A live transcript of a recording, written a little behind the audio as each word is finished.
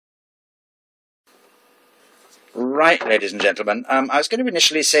Right, ladies and gentlemen. I was going to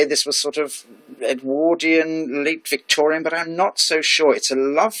initially say this was sort of Edwardian, late Victorian, but I'm not so sure. It's a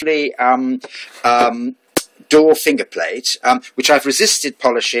lovely door finger plate, which I've resisted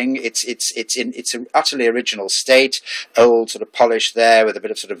polishing. It's an utterly original state, old sort of polish there with a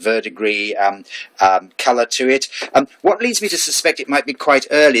bit of sort of verdigris colour to it. What leads me to suspect it might be quite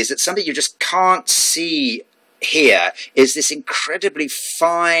early is that something you just can't see here is this incredibly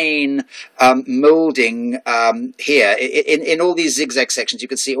fine moulding here. In all these zigzag sections, you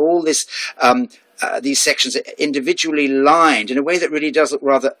can see all this these sections are individually lined in a way that really does look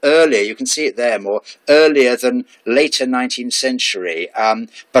rather earlier. You can see it there, more earlier than later 19th century.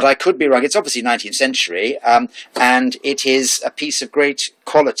 But I could be wrong. It's obviously 19th century, and it is a piece of great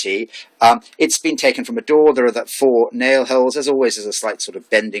quality. It's been taken from a door. There are that 4 nail holes. As always, there's a slight sort of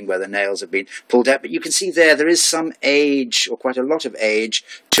bending where the nails have been pulled out. But you can see there is some age, or quite a lot of age,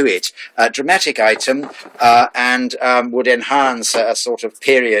 to it. Dramatic item, and would enhance a sort of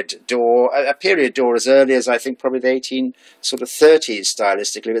period door, a period door as early as I think probably the 1830s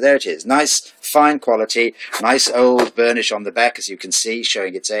stylistically. But there it is. Nice, fine quality, nice old burnish on the back, as you can see,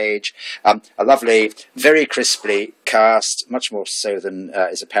 showing its age. A lovely, very crisply cast, much more so than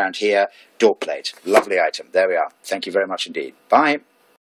is apparent here, door plate. Lovely item. There we are. Thank you very much indeed. Bye.